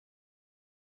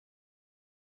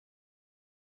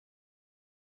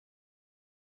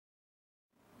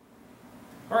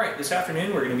Alright, this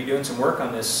afternoon we're going to be doing some work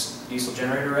on this diesel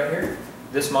generator right here.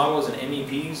 This model is an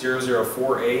MEP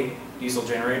 004A diesel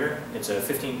generator. It's a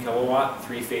 15 kilowatt,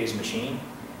 3-phase machine.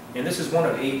 And this is one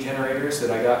of 8 generators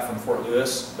that I got from Fort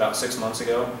Lewis about 6 months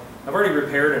ago. I've already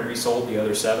repaired and resold the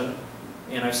other 7.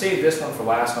 And I've saved this one for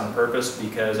last on purpose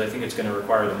because I think it's going to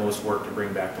require the most work to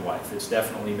bring back to life. It's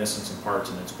definitely missing some parts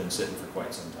and it's been sitting for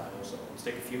quite some time. So let's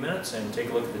take a few minutes and take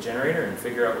a look at the generator and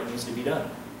figure out what needs to be done.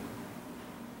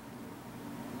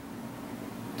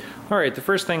 Alright, the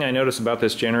first thing I notice about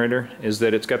this generator is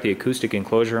that it's got the acoustic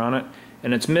enclosure on it,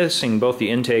 and it's missing both the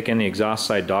intake and the exhaust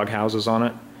side dog houses on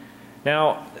it.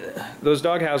 Now, those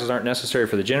dog houses aren't necessary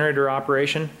for the generator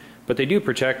operation, but they do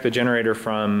protect the generator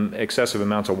from excessive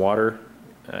amounts of water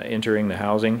entering the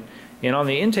housing. And on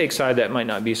the intake side that might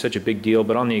not be such a big deal,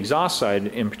 but on the exhaust side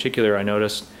in particular I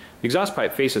noticed the exhaust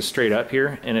pipe faces straight up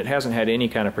here and it hasn't had any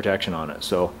kind of protection on it.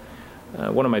 So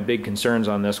one of my big concerns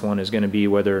on this one is going to be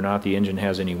whether or not the engine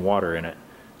has any water in it.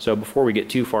 So before we get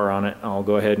too far on it, I'll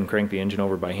go ahead and crank the engine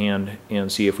over by hand and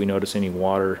see if we notice any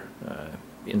water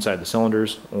inside the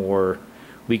cylinders or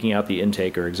leaking out the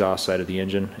intake or exhaust side of the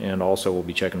engine, and also we'll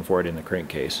be checking for it in the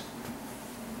crankcase.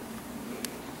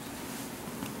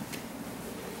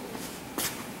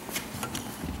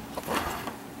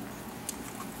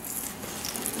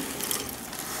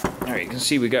 Alright, you can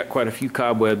see we got quite a few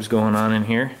cobwebs going on in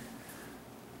here.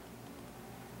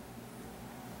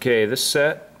 Okay, this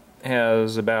set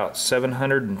has about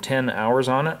 710 hours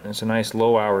on it. It's a nice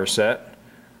low hour set.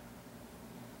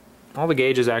 All the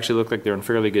gauges actually look like they're in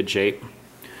fairly good shape.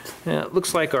 It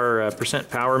looks like our percent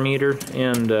power meter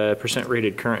and percent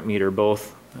rated current meter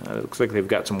both looks like they've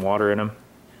got some water in them.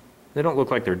 They don't look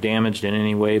like they're damaged in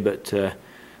any way, but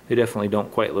they definitely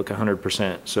don't quite look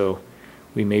 100%, so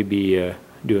we may be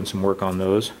doing some work on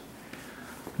those.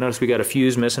 Notice we got a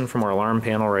fuse missing from our alarm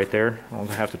panel right there. I'll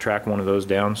have to track one of those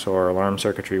down so our alarm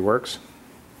circuitry works.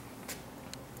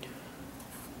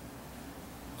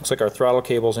 Looks like our throttle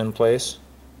cable's in place,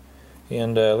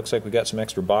 and looks like we got some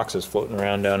extra boxes floating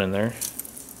around down in there.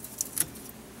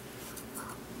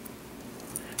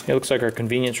 It looks like our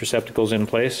convenience receptacle's in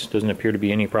place. Doesn't appear to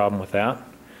be any problem with that.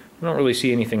 I don't really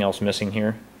see anything else missing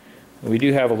here. We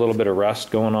do have a little bit of rust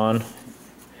going on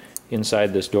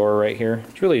inside this door right here,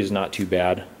 which really is not too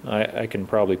bad. I can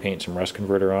probably paint some rust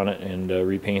converter on it and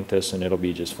repaint this and it'll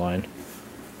be just fine.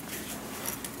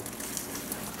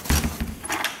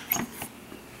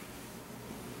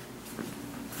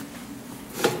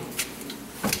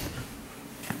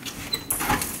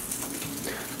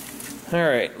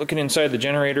 Alright, looking inside the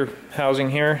generator housing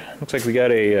here, looks like we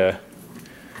got a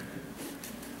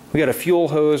fuel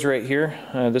hose right here.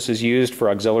 This is used for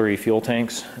auxiliary fuel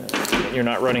tanks. You're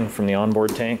not running from the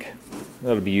onboard tank.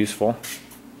 That'll be useful.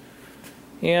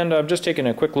 And I'm just taking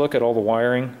a quick look at all the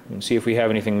wiring and see if we have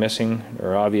anything missing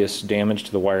or obvious damage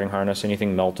to the wiring harness,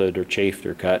 anything melted or chafed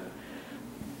or cut.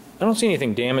 I don't see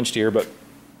anything damaged here, but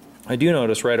I do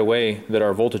notice right away that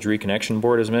our voltage reconnection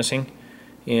board is missing.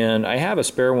 And I have a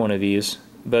spare one of these,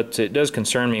 but it does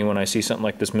concern me when I see something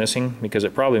like this missing, because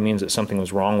it probably means that something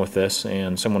was wrong with this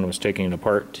and someone was taking it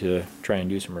apart to try and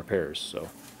do some repairs. So,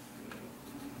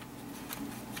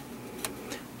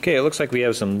 okay, it looks like we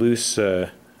have some loose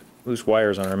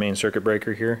wires on our main circuit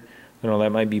breaker here. I don't know,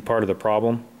 that might be part of the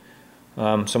problem.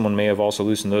 Someone may have also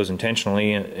loosened those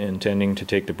intentionally, intending to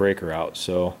take the breaker out.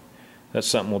 So that's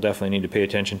something we'll definitely need to pay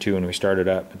attention to when we start it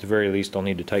up. At the very least, I'll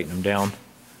need to tighten them down.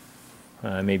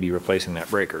 Maybe replacing that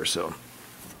breaker. So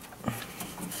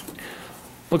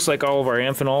looks like all of our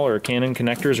Amphenol or Canon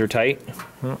connectors are tight.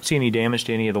 I don't see any damage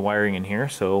to any of the wiring in here,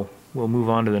 so we'll move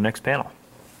on to the next panel.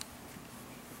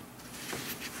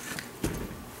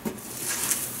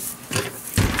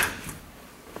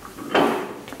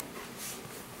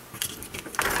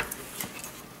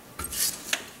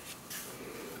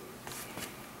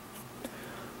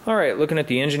 Alright, looking at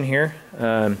the engine here,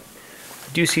 I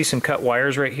do see some cut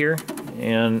wires right here,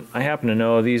 and I happen to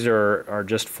know these are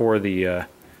just for the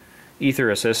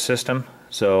ether assist system,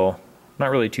 so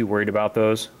not really too worried about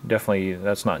those. Definitely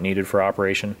that's not needed for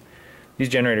operation. These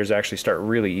generators actually start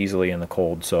really easily in the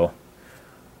cold, so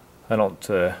I don't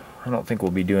think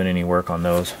we'll be doing any work on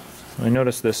those. I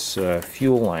noticed this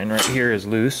fuel line right here is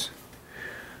loose.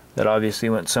 That obviously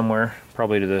went somewhere,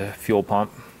 probably to the fuel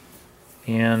pump.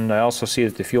 And I also see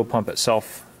that the fuel pump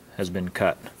itself has been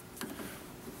cut.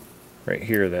 Right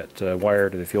here, that wire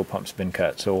to the fuel pump's been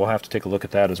cut, so we'll have to take a look at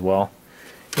that as well.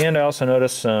 And I also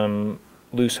noticed some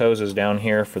loose hoses down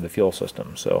here for the fuel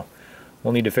system, so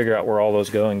we'll need to figure out where all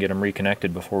those go and get them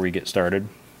reconnected before we get started.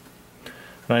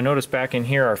 And I noticed back in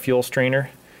here our fuel strainer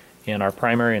and our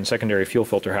primary and secondary fuel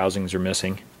filter housings are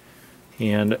missing.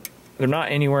 And They're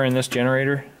not anywhere in this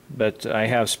generator, but I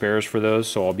have spares for those,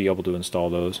 so I'll be able to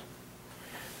install those.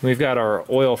 We've got our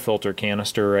oil filter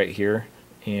canister right here,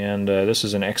 and this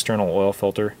is an external oil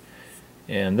filter.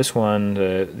 And this one,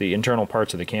 the internal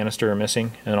parts of the canister are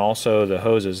missing, and also the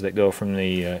hoses that go from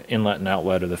the inlet and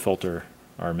outlet of the filter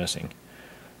are missing.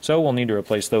 So we'll need to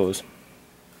replace those.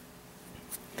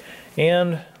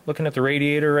 And looking at the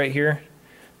radiator right here,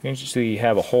 you can see you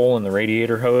have a hole in the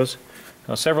radiator hose.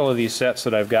 Now, several of these sets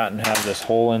that I've gotten have this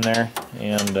hole in there,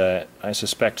 and I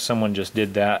suspect someone just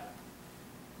did that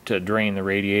to drain the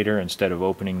radiator instead of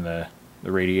opening the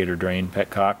radiator drain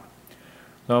petcock.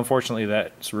 So unfortunately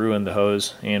that's ruined the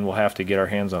hose, and we'll have to get our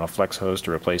hands on a flex hose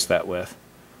to replace that with.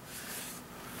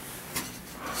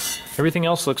 Everything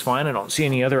else looks fine. I don't see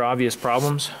any other obvious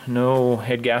problems. No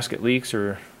head gasket leaks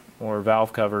or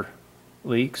valve cover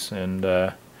leaks, and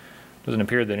doesn't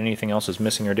appear that anything else is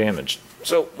missing or damaged.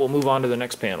 So we'll move on to the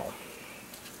next panel.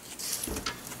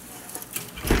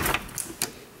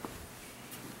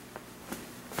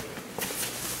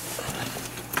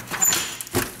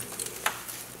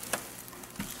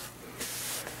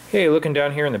 Okay, looking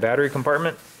down here in the battery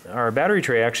compartment, our battery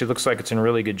tray actually looks like it's in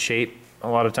really good shape. A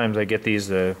lot of times I get these,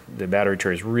 the battery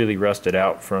tray is really rusted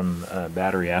out from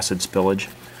battery acid spillage.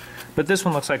 But this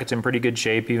one looks like it's in pretty good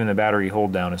shape. Even the battery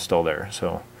hold down is still there.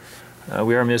 So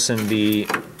we are missing the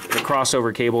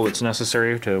crossover cable that's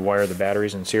necessary to wire the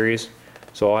batteries in series.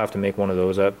 So I'll have to make one of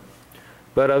those up.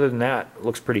 But other than that, it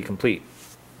looks pretty complete.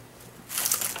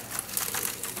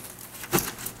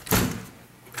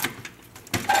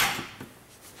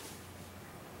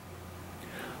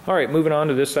 Alright, moving on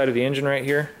to this side of the engine right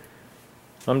here.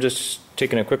 I'm just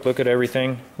taking a quick look at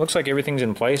everything. Looks like everything's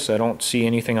in place. I don't see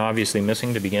anything obviously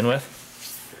missing to begin with.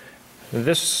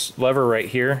 This lever right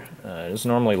here is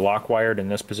normally lock wired in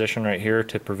this position right here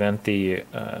to prevent the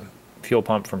fuel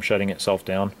pump from shutting itself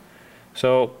down.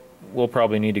 So we'll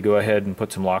probably need to go ahead and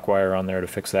put some lock wire on there to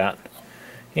fix that.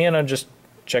 And I'll just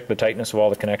check the tightness of all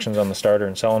the connections on the starter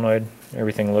and solenoid.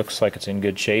 Everything looks like it's in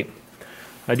good shape.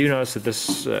 I do notice that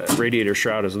this radiator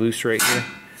shroud is loose right here,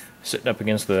 sitting up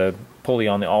against the pulley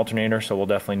on the alternator, so we'll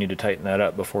definitely need to tighten that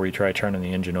up before we try turning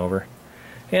the engine over.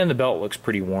 And the belt looks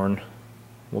pretty worn.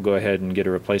 We'll go ahead and get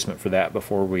a replacement for that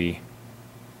before we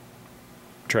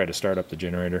try to start up the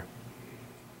generator.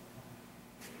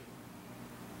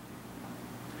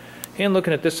 And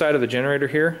looking at this side of the generator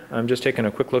here, I'm just taking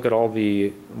a quick look at all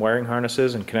the wiring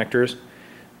harnesses and connectors,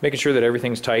 making sure that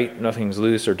everything's tight, nothing's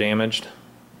loose or damaged,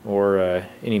 or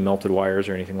any melted wires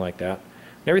or anything like that.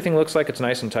 Everything looks like it's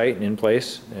nice and tight and in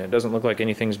place. It doesn't look like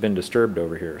anything's been disturbed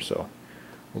over here, so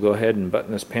we'll go ahead and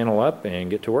button this panel up and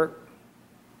get to work.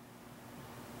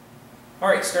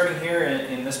 Alright, starting here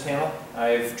in this panel,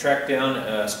 I've tracked down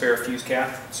a spare fuse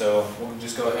cap, so we'll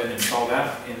just go ahead and install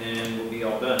that, and then we'll be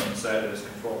all done inside of this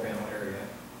control panel area.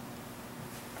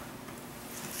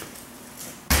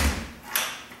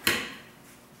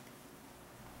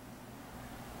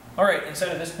 Alright, inside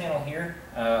of this panel here,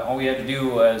 all we had to do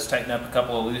was tighten up a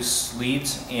couple of loose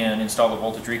leads and install the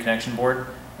voltage reconnection board.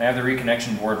 I have the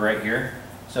reconnection board right here,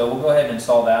 so we'll go ahead and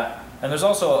install that. And there's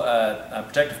also a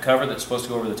protective cover that's supposed to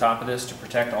go over the top of this to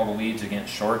protect all the leads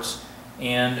against shorts.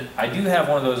 And I do have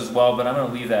one of those as well, but I'm going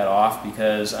to leave that off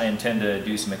because I intend to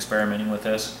do some experimenting with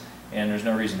this, and there's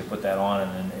no reason to put that on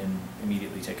and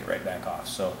immediately take it right back off.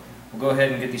 So we'll go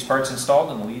ahead and get these parts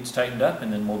installed and the leads tightened up,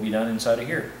 and then we'll be done inside of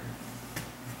here.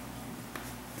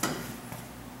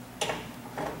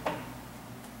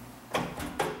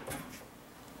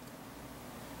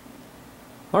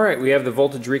 Alright, we have the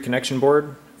voltage reconnection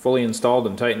board fully installed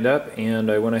and tightened up, and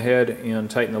I went ahead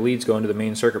and tightened the leads going to the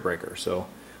main circuit breaker. So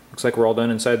looks like we're all done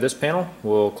inside this panel.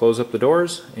 We'll close up the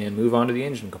doors and move on to the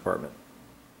engine compartment.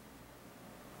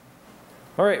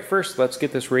 Alright, first let's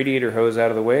get this radiator hose out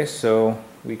of the way so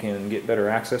we can get better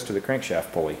access to the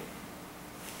crankshaft pulley.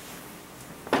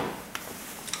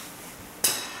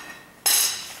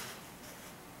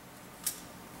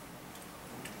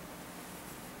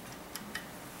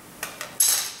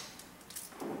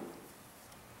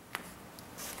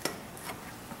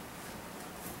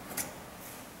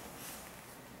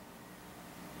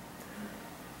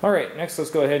 Alright, next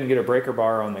let's go ahead and get a breaker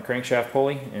bar on the crankshaft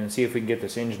pulley and see if we can get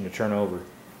this engine to turn over.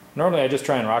 Normally I just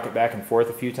try and rock it back and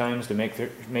forth a few times to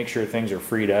make sure things are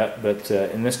freed up, but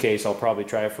in this case I'll probably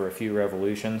try for a few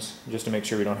revolutions just to make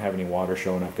sure we don't have any water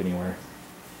showing up anywhere.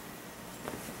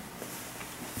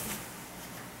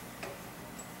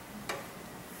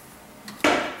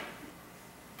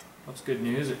 That's good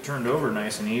news, it turned over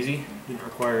nice and easy, didn't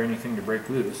require anything to break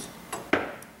loose.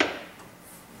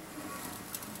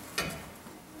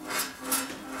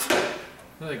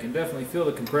 Well, I can definitely feel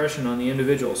the compression on the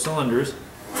individual cylinders,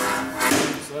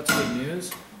 so that's good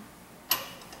news.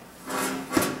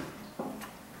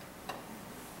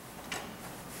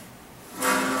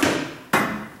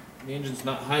 The engine's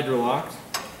not hydrolocked.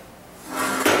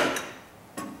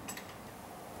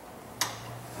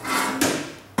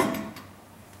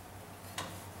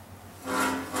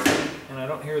 And I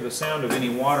don't hear the sound of any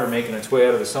water making its way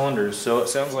out of the cylinders, so it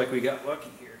sounds like we got lucky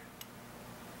here.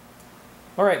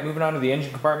 Alright, moving on to the engine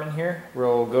compartment here,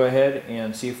 we'll go ahead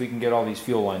and see if we can get all these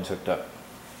fuel lines hooked up.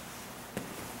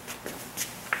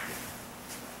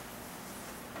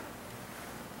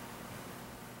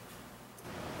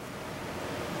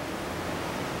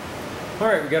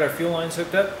 Alright, we got our fuel lines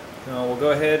hooked up. Now we'll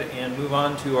go ahead and move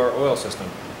on to our oil system.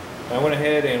 I went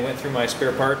ahead and went through my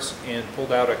spare parts and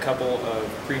pulled out a couple of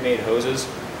pre-made hoses.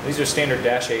 These are standard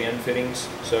 -AN fittings,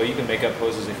 so you can make up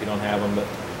hoses if you don't have them, but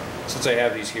since I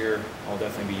have these here, I'll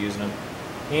definitely be using them.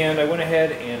 And I went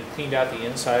ahead and cleaned out the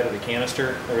inside of the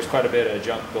canister. There was quite a bit of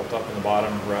junk built up in the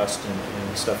bottom, rust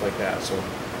and stuff like that, so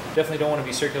definitely don't want to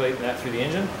be circulating that through the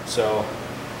engine. So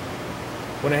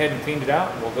went ahead and cleaned it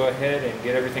out, and we'll go ahead and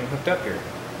get everything hooked up here.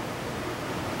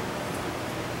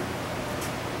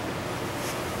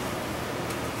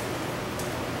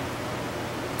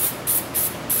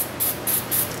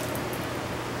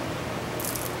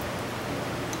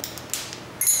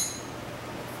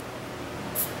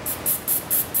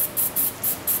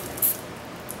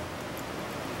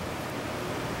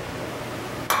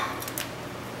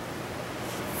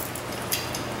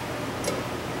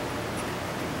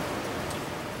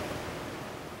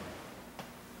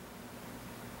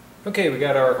 Okay, we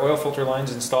got our oil filter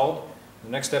lines installed. The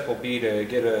next step will be to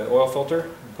get an oil filter,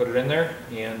 put it in there,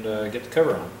 and get the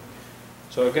cover on.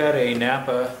 So I've got a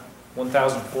Napa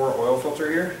 1004 oil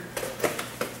filter here,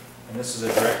 and this is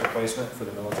a direct replacement for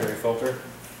the military filter.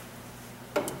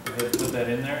 Go ahead and put that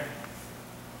in there.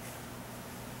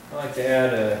 I like to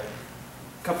add a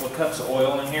couple of cups of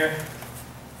oil in here,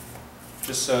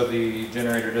 just so the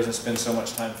generator doesn't spend so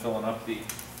much time filling up the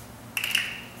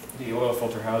oil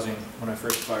filter housing when I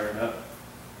first fire it up.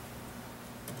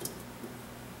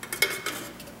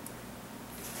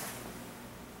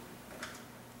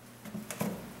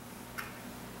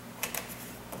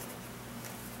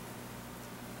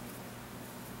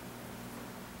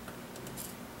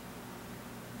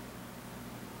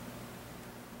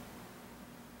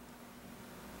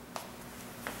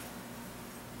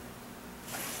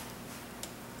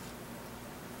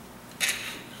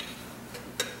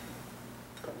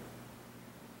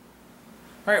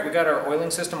 Alright, we got our oiling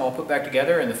system all put back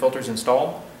together and the filters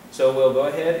installed. So we'll go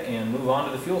ahead and move on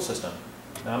to the fuel system.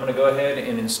 Now I'm going to go ahead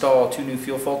and install 2 new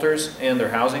fuel filters and their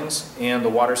housings and the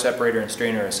water separator and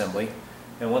strainer assembly.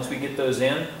 And once we get those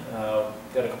in,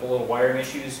 got a couple little wiring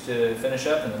issues to finish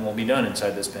up, and then we'll be done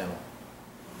inside this panel.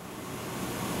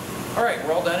 Alright,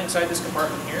 we're all done inside this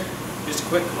compartment here. Just a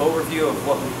quick overview of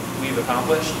what we've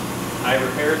accomplished. I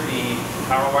repaired the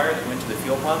power wire that went to the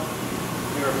fuel pump.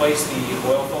 We replaced the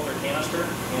oil filter canister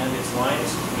and its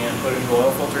lines and put a new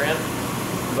oil filter in.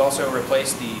 We've also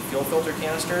replaced the fuel filter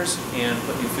canisters and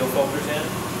put new fuel filters in.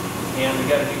 And we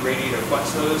got a new radiator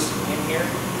flex hose in here.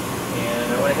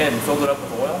 And I went ahead and filled it up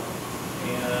with oil.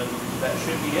 And that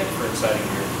should be it for inciting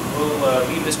here. We'll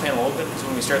leave this panel open because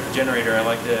when we start the generator, I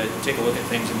like to take a look at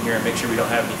things in here and make sure we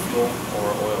don't have any fuel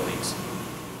or oil leaks.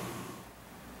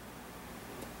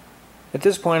 At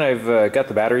this point, I've got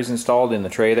the batteries installed in the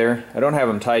tray there. I don't have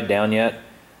them tied down yet.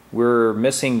 We're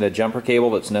missing the jumper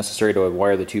cable that's necessary to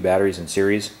wire the 2 batteries in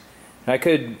series. I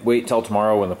could wait till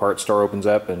tomorrow when the parts store opens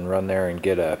up and run there and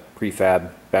get a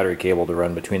prefab battery cable to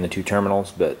run between the 2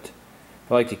 terminals, but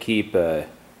I like to keep a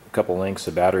couple lengths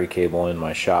of battery cable in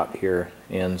my shop here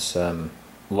and some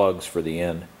lugs for the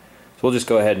end. So we'll just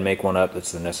go ahead and make one up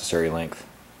that's the necessary length.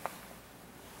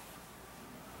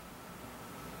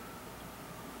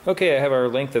 Okay, I have our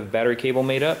length of battery cable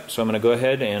made up, so I'm going to go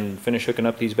ahead and finish hooking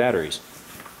up these batteries.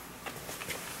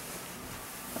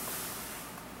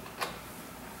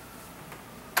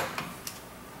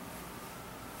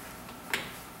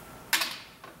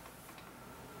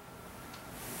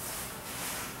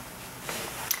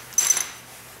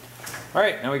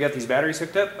 Alright, now we got these batteries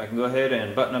hooked up, I can go ahead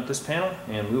and button up this panel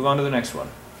and move on to the next one.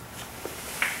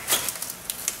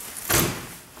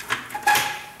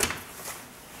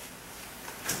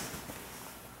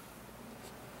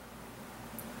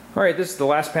 Alright, this is the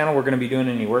last panel we're going to be doing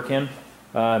any work in.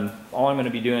 All I'm going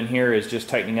to be doing here is just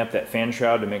tightening up that fan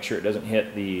shroud to make sure it doesn't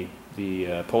hit the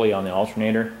pulley on the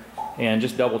alternator, and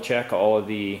just double check all of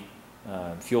the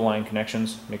fuel line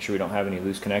connections, make sure we don't have any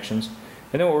loose connections.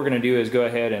 And then what we're going to do is go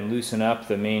ahead and loosen up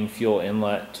the main fuel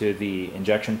inlet to the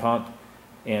injection pump,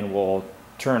 and we'll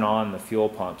turn on the fuel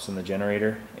pumps in the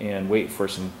generator and wait for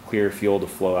some clear fuel to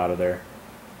flow out of there.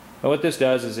 And what this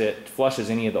does is it flushes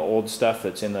any of the old stuff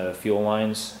that's in the fuel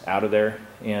lines out of there,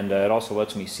 and it also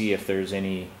lets me see if there's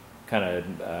any kind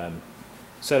of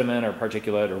sediment or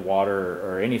particulate or water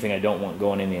or anything I don't want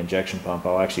going in the injection pump.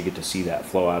 I'll actually get to see that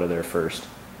flow out of there first.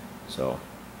 So,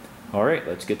 all right,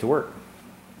 let's get to work.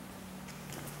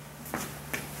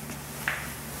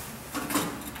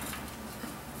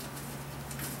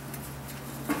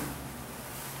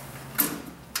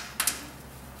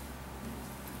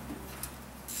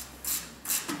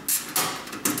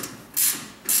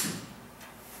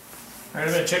 Alright,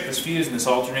 I'm going to check this fuse in this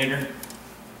alternator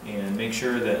and make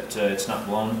sure that it's not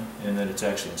blown and that it's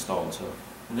actually installed. So,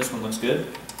 and this one looks good.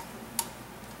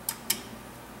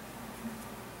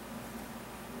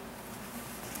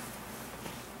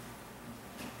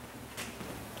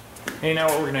 Okay, now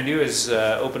what we're going to do is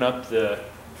open up the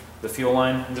fuel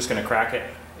line. I'm just going to crack it,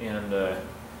 and I'm going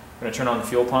to turn on the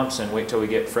fuel pumps and wait till we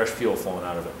get fresh fuel flowing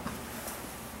out of it.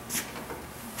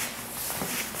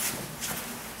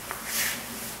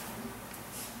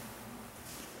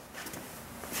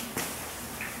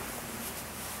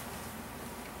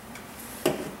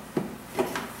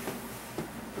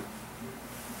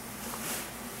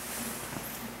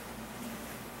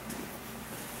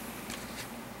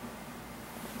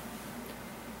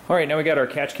 Alright, now we got our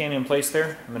catch can in place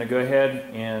there. I'm going to go ahead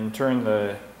and turn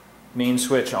the main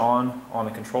switch on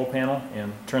the control panel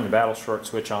and turn the battle short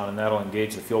switch on, and that'll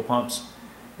engage the fuel pumps.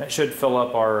 That should fill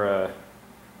up our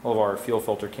all of our fuel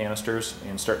filter canisters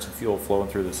and start some fuel flowing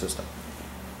through the system.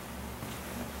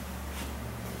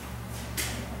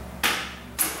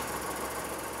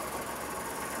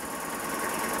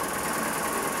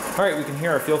 Alright, we can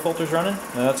hear our fuel filters running.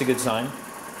 Now that's a good sign.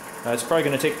 It's probably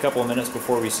going to take a couple of minutes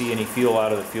before we see any fuel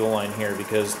out of the fuel line here,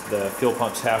 because the fuel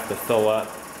pumps have to fill up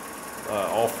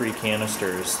all three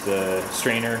canisters, the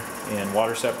strainer and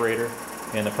water separator,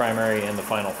 and the primary and the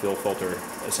final fuel filter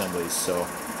assemblies. So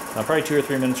probably 2 or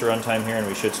 3 minutes of runtime here, and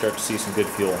we should start to see some good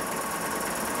fuel.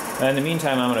 In the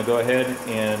meantime, I'm going to go ahead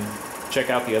and check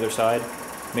out the other side,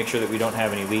 make sure that we don't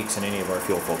have any leaks in any of our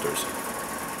fuel filters.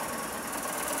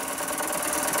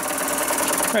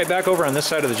 Alright, back over on this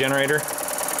side of the generator.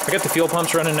 I got the fuel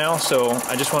pumps running now, so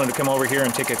I just wanted to come over here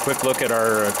and take a quick look at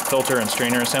our filter and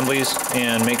strainer assemblies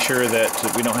and make sure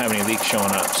that we don't have any leaks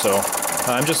showing up. So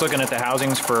I'm just looking at the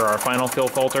housings for our final fuel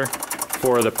filter,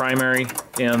 for the primary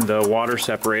and the water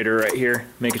separator right here,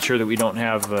 making sure that we don't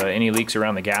have any leaks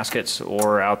around the gaskets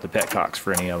or out the petcocks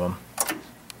for any of them.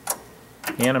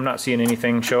 And I'm not seeing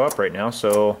anything show up right now,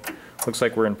 so looks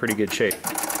like we're in pretty good shape.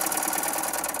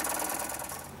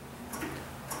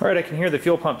 Alright, I can hear the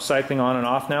fuel pump cycling on and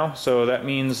off now, so that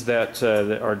means that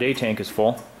our day tank is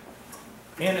full.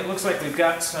 And it looks like we've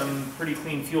got some pretty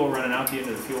clean fuel running out the end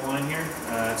of the fuel line here.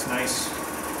 It's nice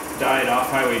dyed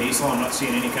off-highway diesel. I'm not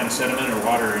seeing any kind of sediment or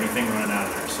water or anything running out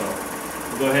of there. So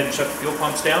we'll go ahead and shut the fuel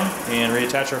pumps down and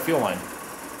reattach our fuel line.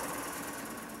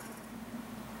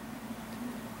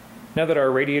 Now that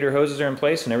our radiator hoses are in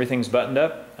place and everything's buttoned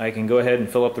up, I can go ahead and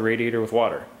fill up the radiator with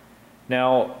water.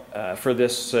 Now, for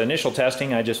this initial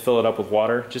testing, I just fill it up with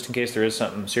water, just in case there is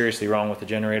something seriously wrong with the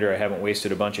generator. I haven't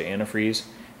wasted a bunch of antifreeze.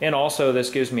 And also, this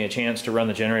gives me a chance to run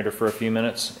the generator for a few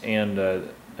minutes and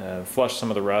flush some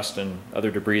of the rust and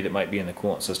other debris that might be in the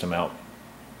coolant system out.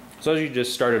 So as you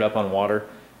just start it up on water,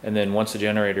 and then once the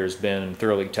generator has been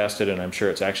thoroughly tested and I'm sure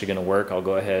it's actually going to work, I'll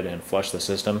go ahead and flush the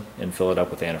system and fill it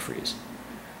up with antifreeze.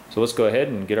 So let's go ahead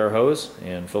and get our hose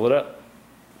and fill it up.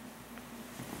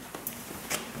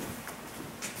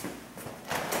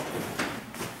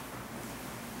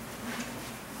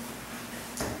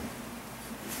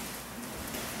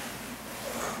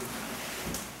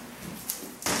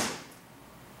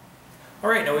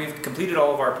 Alright, now we've completed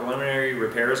all of our preliminary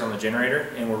repairs on the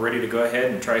generator and we're ready to go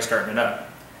ahead and try starting it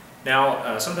up.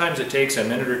 Now, sometimes it takes a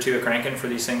minute or two of cranking for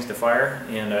these things to fire,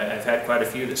 and I've had quite a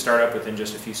few that start up within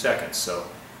just a few seconds. So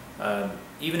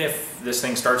even if this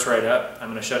thing starts right up, I'm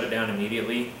going to shut it down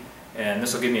immediately, and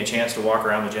this will give me a chance to walk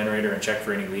around the generator and check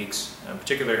for any leaks.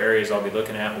 Particular areas I'll be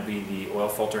looking at will be the oil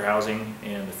filter housing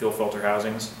and the fuel filter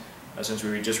housings. Since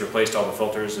we just replaced all the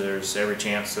filters, there's every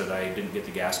chance that I didn't get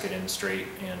the gasket in straight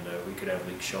and we could have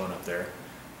leaks showing up there.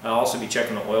 I'll also be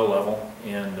checking the oil level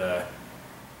and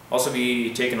also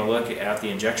be taking a look at the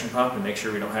injection pump and make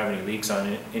sure we don't have any leaks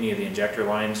on any of the injector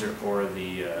lines or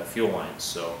the fuel lines.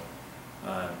 So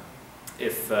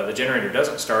if the generator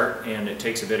doesn't start and it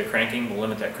takes a bit of cranking, we'll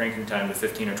limit that cranking time to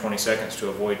 15 or 20 seconds to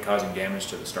avoid causing damage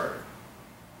to the starter.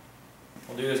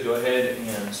 we'll do is go ahead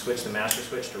and switch the master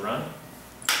switch to run.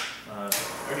 I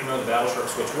already know the battle short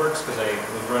switch works because I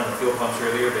was running the fuel pumps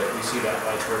earlier, but we see that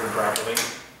light's working properly.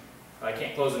 I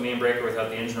can't close the main breaker without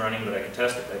the engine running, but I can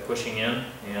test it by pushing in,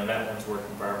 and that one's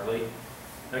working properly.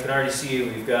 I can already see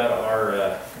we've got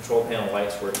our control panel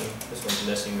lights working. This one's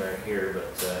missing right here,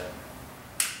 but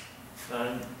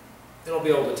it'll be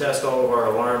able to test all of our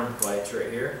alarm lights right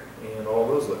here, and all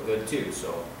those look good too.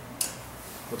 So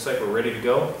looks like we're ready to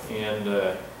go, and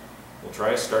we'll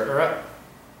try starting her up.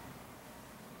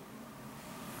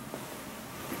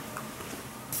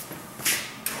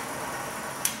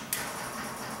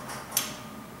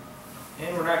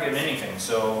 And we're not getting anything,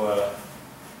 so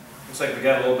looks like we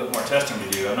got a little bit more testing to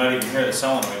do. I'm not even hearing the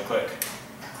solenoid click.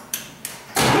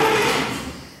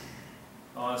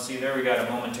 Oh, see, there we got a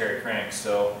momentary crank,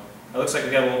 so it looks like we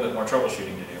got a little bit more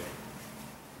troubleshooting to do.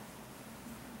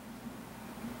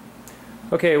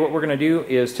 Okay, what we're going to do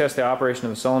is test the operation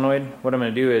of the solenoid. What I'm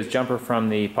going to do is jump her from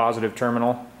the positive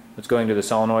terminal that's going to the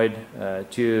solenoid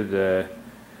to the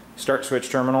start switch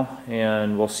terminal,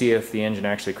 and we'll see if the engine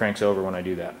actually cranks over when I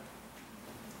do that.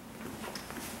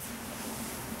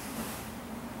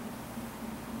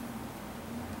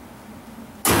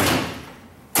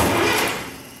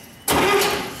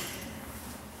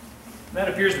 That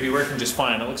appears to be working just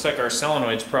fine. It looks like our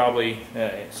solenoid's probably,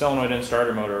 solenoid and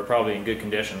starter motor are probably in good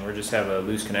condition. We just have a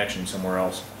loose connection somewhere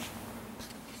else.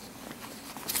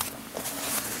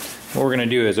 What we're going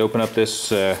to do is open up this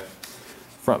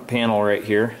front panel right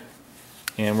here,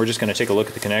 and we're just going to take a look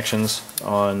at the connections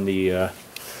on the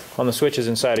switches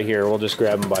inside of here. We'll just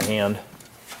grab them by hand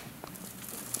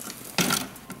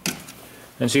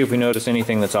and see if we notice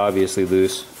anything that's obviously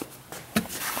loose.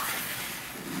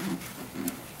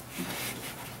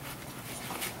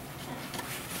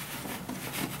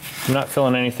 I'm not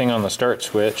feeling anything on the start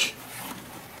switch.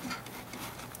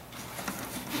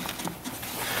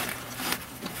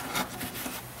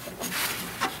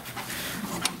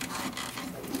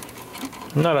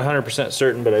 I'm not 100%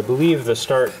 certain, but I believe the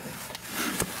start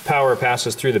power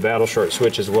passes through the battle short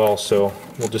switch as well, so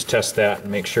we'll just test that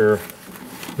and make sure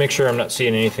I'm not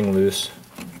seeing anything loose.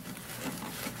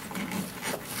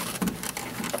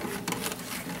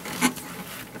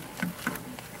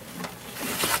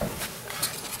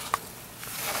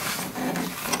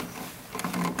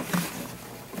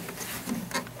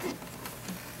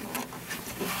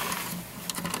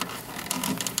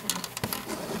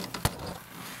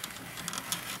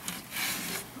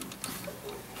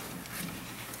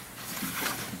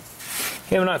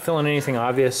 Okay, I'm not feeling anything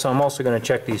obvious, so I'm also going to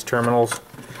check these terminals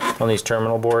on these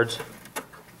terminal boards.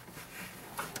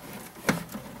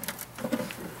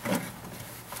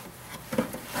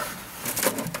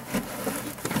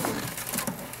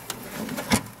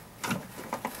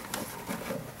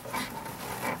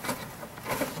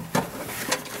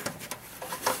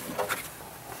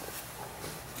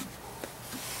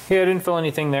 Yeah, I didn't feel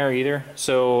anything there either,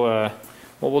 so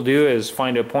what we'll do is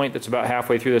find a point that's about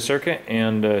halfway through the circuit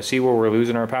and see where we're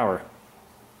losing our power.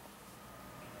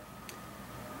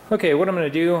 Okay, what I'm going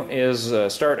to do is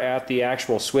start at the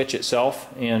actual switch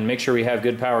itself and make sure we have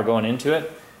good power going into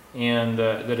it, and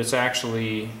that it's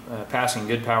actually passing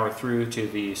good power through to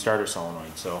the starter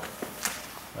solenoid. So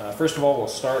first of all, we'll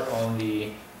start on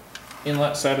the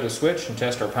inlet side of the switch and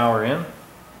test our power in,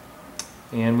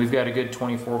 and we've got a good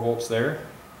 24 volts there.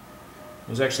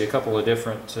 There's actually a couple of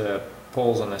different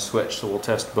poles on this switch, so we'll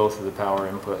test both of the power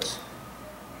inputs.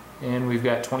 And we've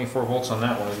got 24 volts on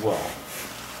that one as well.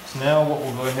 So now what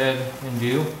we'll go ahead and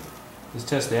do is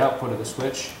test the output of the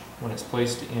switch when it's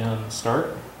placed in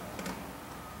start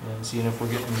and seeing if we're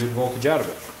getting good voltage out of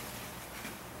it.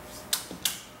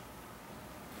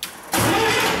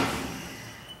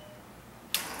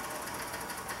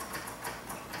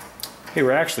 Okay,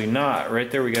 we're actually not.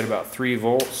 Right there we got about 3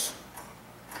 volts.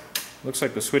 Looks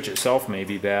like the switch itself may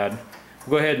be bad.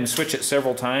 We'll go ahead and switch it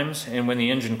several times, and when the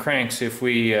engine cranks, if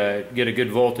we get a good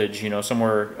voltage, you know,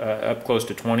 somewhere up close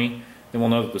to 20, then we'll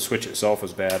know that the switch itself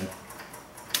is bad.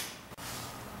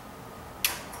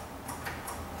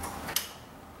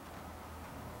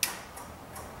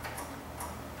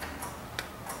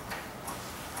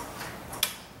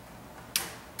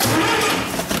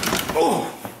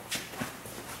 Oh!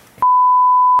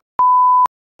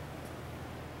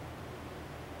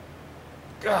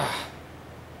 God.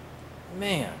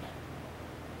 Man,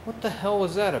 what the hell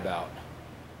was that about?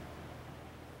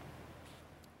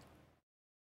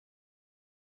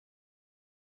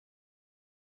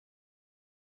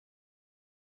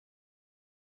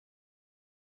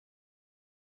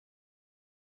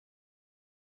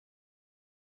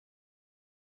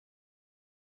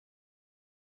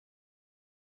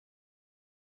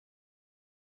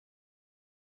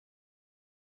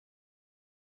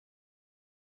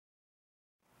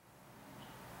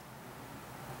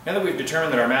 Now that we've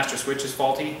determined that our master switch is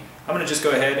faulty, I'm going to just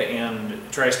go ahead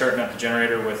and try starting up the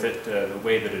generator with it the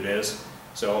way that it is.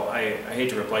 So I hate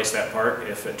to replace that part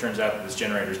if it turns out that this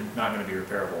generator is not going to be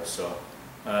repairable. So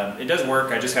it does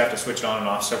work, I just have to switch it on and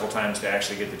off several times to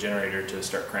actually get the generator to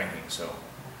start cranking. So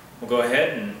we'll go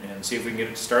ahead and see if we can get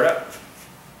it to start up.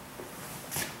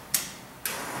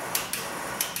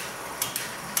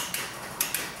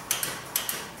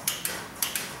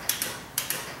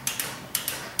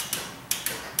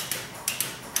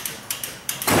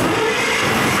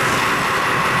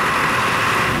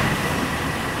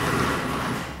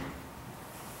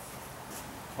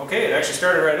 Okay, it actually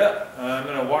started right up. I'm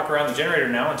going to walk around the generator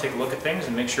now and take a look at things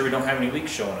and make sure we don't have any leaks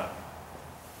showing up.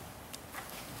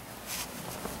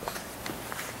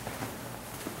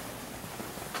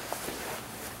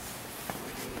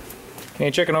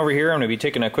 Okay, checking over here, I'm going to be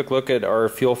taking a quick look at our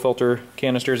fuel filter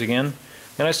canisters again.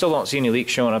 And I still don't see any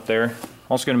leaks showing up there.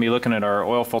 Also going to be looking at our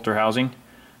oil filter housing.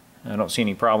 I don't see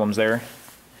any problems there.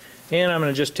 And I'm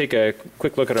going to just take a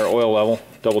quick look at our oil level,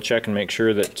 double check and make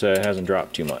sure that it hasn't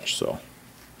dropped too much.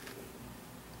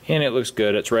 And it looks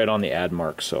good, it's right on the add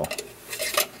mark. So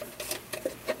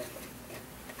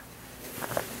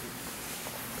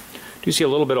do see a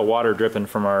little bit of water dripping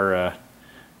from our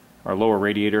lower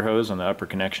radiator hose on the upper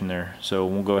connection there. So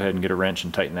we'll go ahead and get a wrench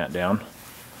and tighten that down.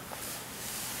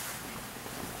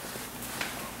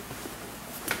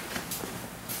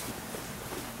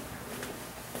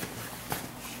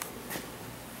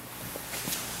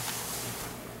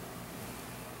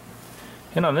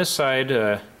 And on this side,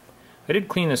 I did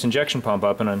clean this injection pump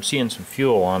up and I'm seeing some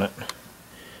fuel on it.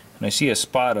 And I see a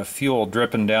spot of fuel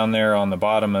dripping down there on the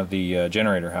bottom of the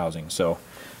generator housing. So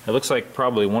it looks like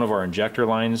probably one of our injector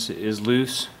lines is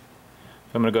loose.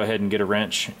 I'm going to go ahead and get a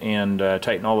wrench and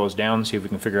tighten all those down and see if we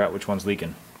can figure out which one's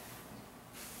leaking.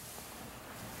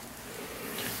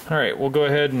 Alright, we'll go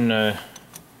ahead and at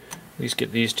least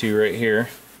get these two right here.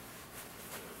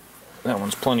 That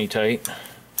one's plenty tight.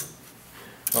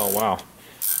 Oh wow.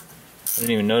 I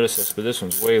didn't even notice this, but this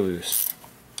one's way loose.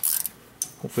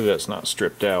 Hopefully that's not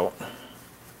stripped out.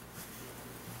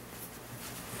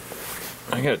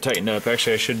 I got it tightened up.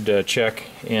 Actually, I should check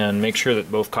and make sure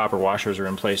that both copper washers are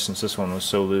in place since this one was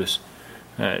so loose.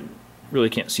 I really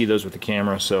can't see those with the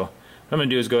camera, so what I'm going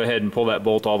to do is go ahead and pull that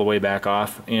bolt all the way back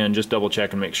off and just double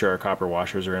check and make sure our copper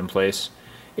washers are in place.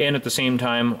 And at the same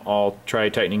time, I'll try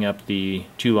tightening up the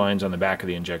two lines on the back of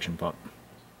the injection pump.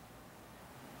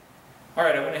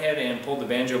 Alright, I went ahead and pulled the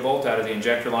banjo bolt out of the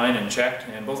injector line and checked,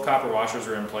 and both copper washers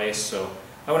are in place, so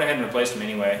I went ahead and replaced them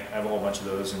anyway. I have a whole bunch of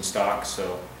those in stock,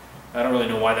 so I don't really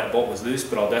know why that bolt was loose,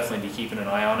 but I'll definitely be keeping an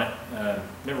eye on it.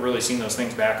 Never really seen those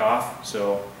things back off,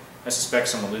 so I suspect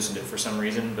someone loosened it for some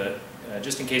reason, but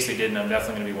just in case they didn't, I'm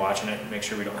definitely going to be watching it and make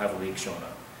sure we don't have a leak showing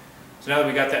up. So now that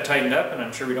we got that tightened up and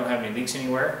I'm sure we don't have any leaks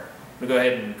anywhere, I'm going to go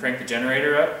ahead and crank the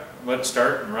generator up, let it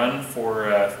start and run for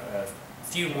a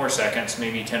few more seconds,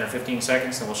 maybe 10 or 15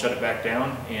 seconds, then we'll shut it back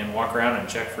down and walk around and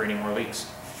check for any more leaks.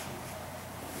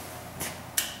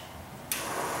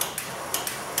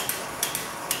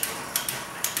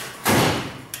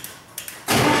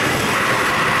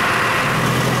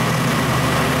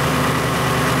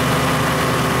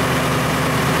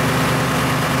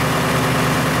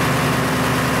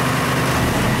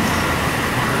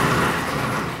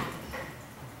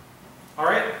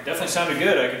 Definitely sounded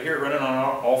good. I could hear it running on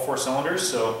all four cylinders,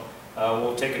 so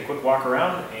we'll take a quick walk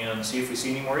around and see if we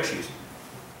see any more issues.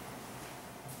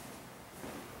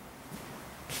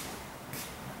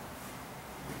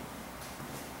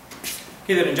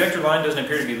 Okay, that injector line doesn't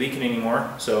appear to be leaking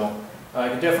anymore, so I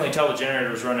can definitely tell the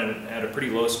generator is running at a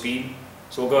pretty low speed.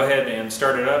 So we'll go ahead and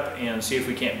start it up and see if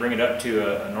we can't bring it up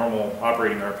to a normal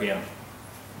operating RPM.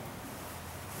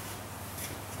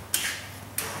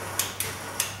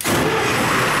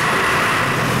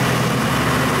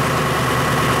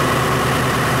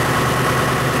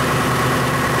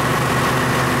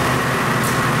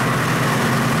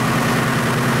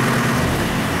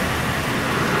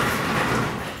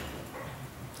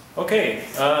 Okay,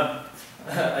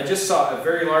 I just saw a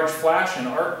very large flash and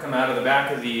arc come out of the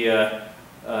back of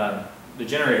the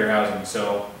generator housing.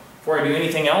 So before I do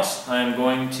anything else, I'm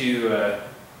going to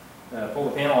pull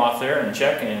the panel off there and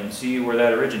check and see where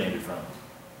that originated from.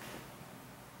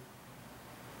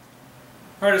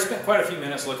 Alright, I spent quite a few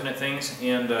minutes looking at things,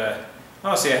 and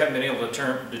honestly I haven't been able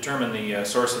to determine the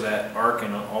source of that arc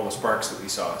and all the sparks that we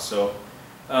saw. So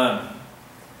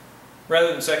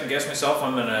rather than second guess myself,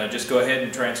 I'm going to just go ahead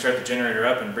and try and start the generator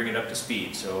up and bring it up to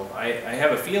speed. So I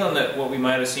have a feeling that what we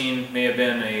might have seen may have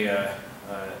been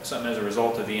something as a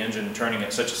result of the engine turning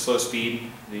at such a slow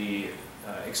speed. The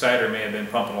exciter may have been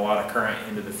pumping a lot of current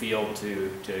into the field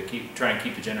to try and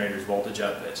keep the generator's voltage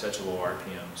up at such a low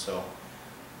RPM. So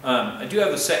I do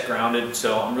have the set grounded,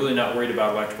 so I'm really not worried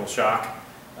about electrical shock.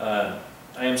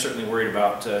 I am certainly worried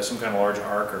about some kind of large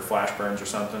arc or flash burns or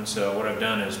something, so what I've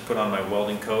done is put on my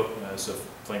welding coat. It's a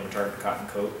flame retardant cotton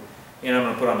coat, and I'm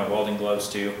going to put on my welding gloves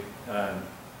too.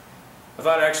 I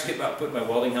thought I'd actually get about putting my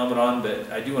welding helmet on, but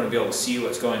I do want to be able to see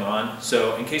what's going on.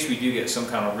 So in case we do get some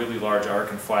kind of really large arc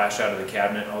and flash out of the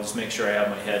cabinet, I'll just make sure I have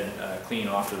my head clean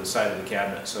off to the side of the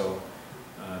cabinet, so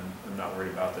I'm not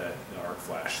worried about the arc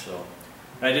flash. So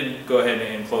I did go ahead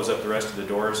and close up the rest of the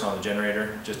doors on the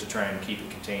generator just to try and keep it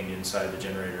contained inside the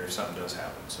generator if something does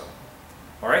happen. So,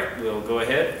 all right, we'll go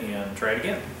ahead and try it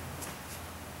again.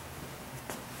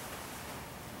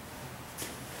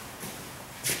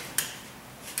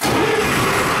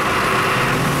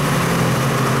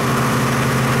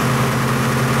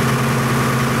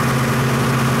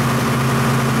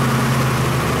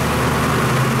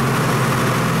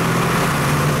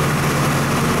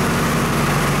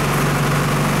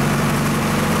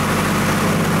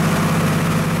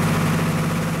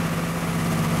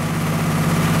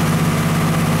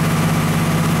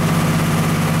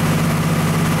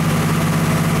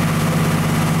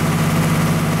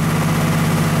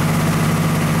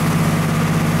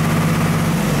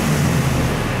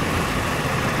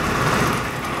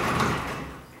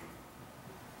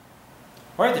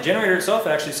 Alright, the generator itself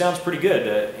actually sounds pretty good.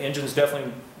 The engine's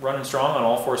definitely running strong on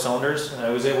all 4 cylinders. I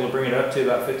was able to bring it up to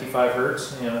about 55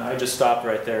 hertz, and I just stopped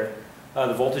right there.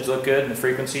 The voltage looked good, and the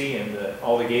frequency, and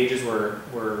all the gauges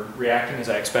were reacting as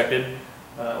I expected.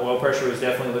 Oil pressure was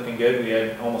definitely looking good. We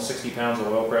had almost 60 pounds of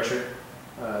oil pressure.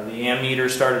 The ammeter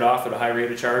started off at a high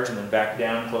rate of charge and then backed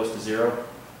down close to 0.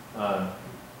 Yeah,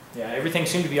 everything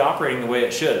seemed to be operating the way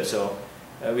it should, so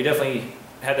we definitely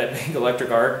had that big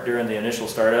electric arc during the initial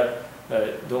startup.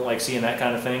 Don't like seeing that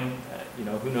kind of thing. You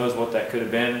know, who knows what that could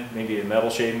have been. Maybe a metal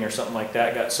shaving or something like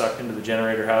that got sucked into the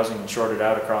generator housing and shorted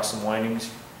out across some windings.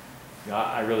 You know,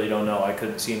 I really don't know. I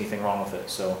couldn't see anything wrong with it.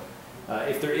 So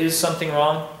if there is something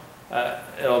wrong,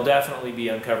 it'll definitely be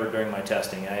uncovered during my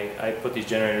testing. I put these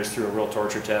generators through a real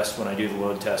torture test when I do the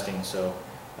load testing. So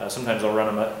sometimes I'll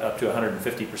run them up to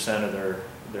 150% of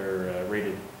their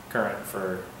rated current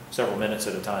for several minutes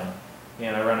at a time.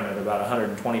 And I run them at about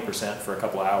 120% for a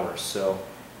couple of hours. So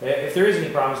if there is any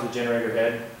problems with the generator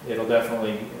head, it'll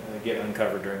definitely get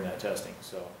uncovered during that testing.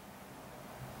 So,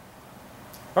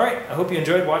 all right, I hope you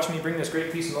enjoyed watching me bring this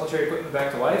great piece of military equipment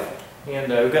back to life.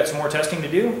 And we've got some more testing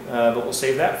to do, but we'll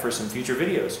save that for some future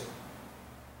videos.